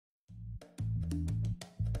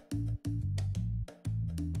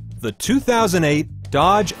The 2008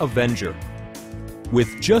 Dodge Avenger.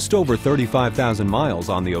 With just over 35,000 miles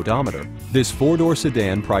on the odometer, this four-door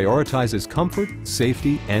sedan prioritizes comfort,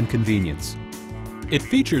 safety, and convenience. It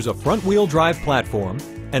features a front-wheel drive platform,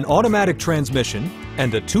 an automatic transmission,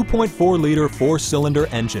 and a 2.4-liter four-cylinder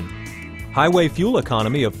engine. Highway fuel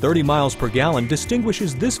economy of 30 miles per gallon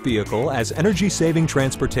distinguishes this vehicle as energy-saving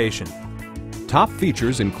transportation. Top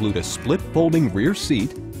features include a split folding rear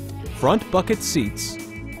seat, front bucket seats,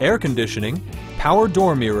 air conditioning, power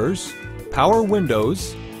door mirrors, power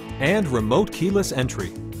windows, and remote keyless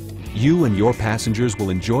entry. You and your passengers will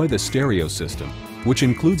enjoy the stereo system, which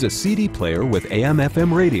includes a CD player with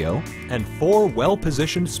AM/FM radio and 4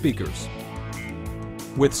 well-positioned speakers.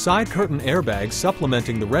 With side curtain airbags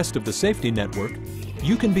supplementing the rest of the safety network,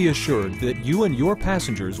 you can be assured that you and your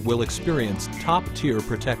passengers will experience top-tier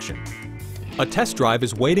protection. A test drive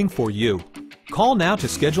is waiting for you. Call now to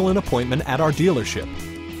schedule an appointment at our dealership.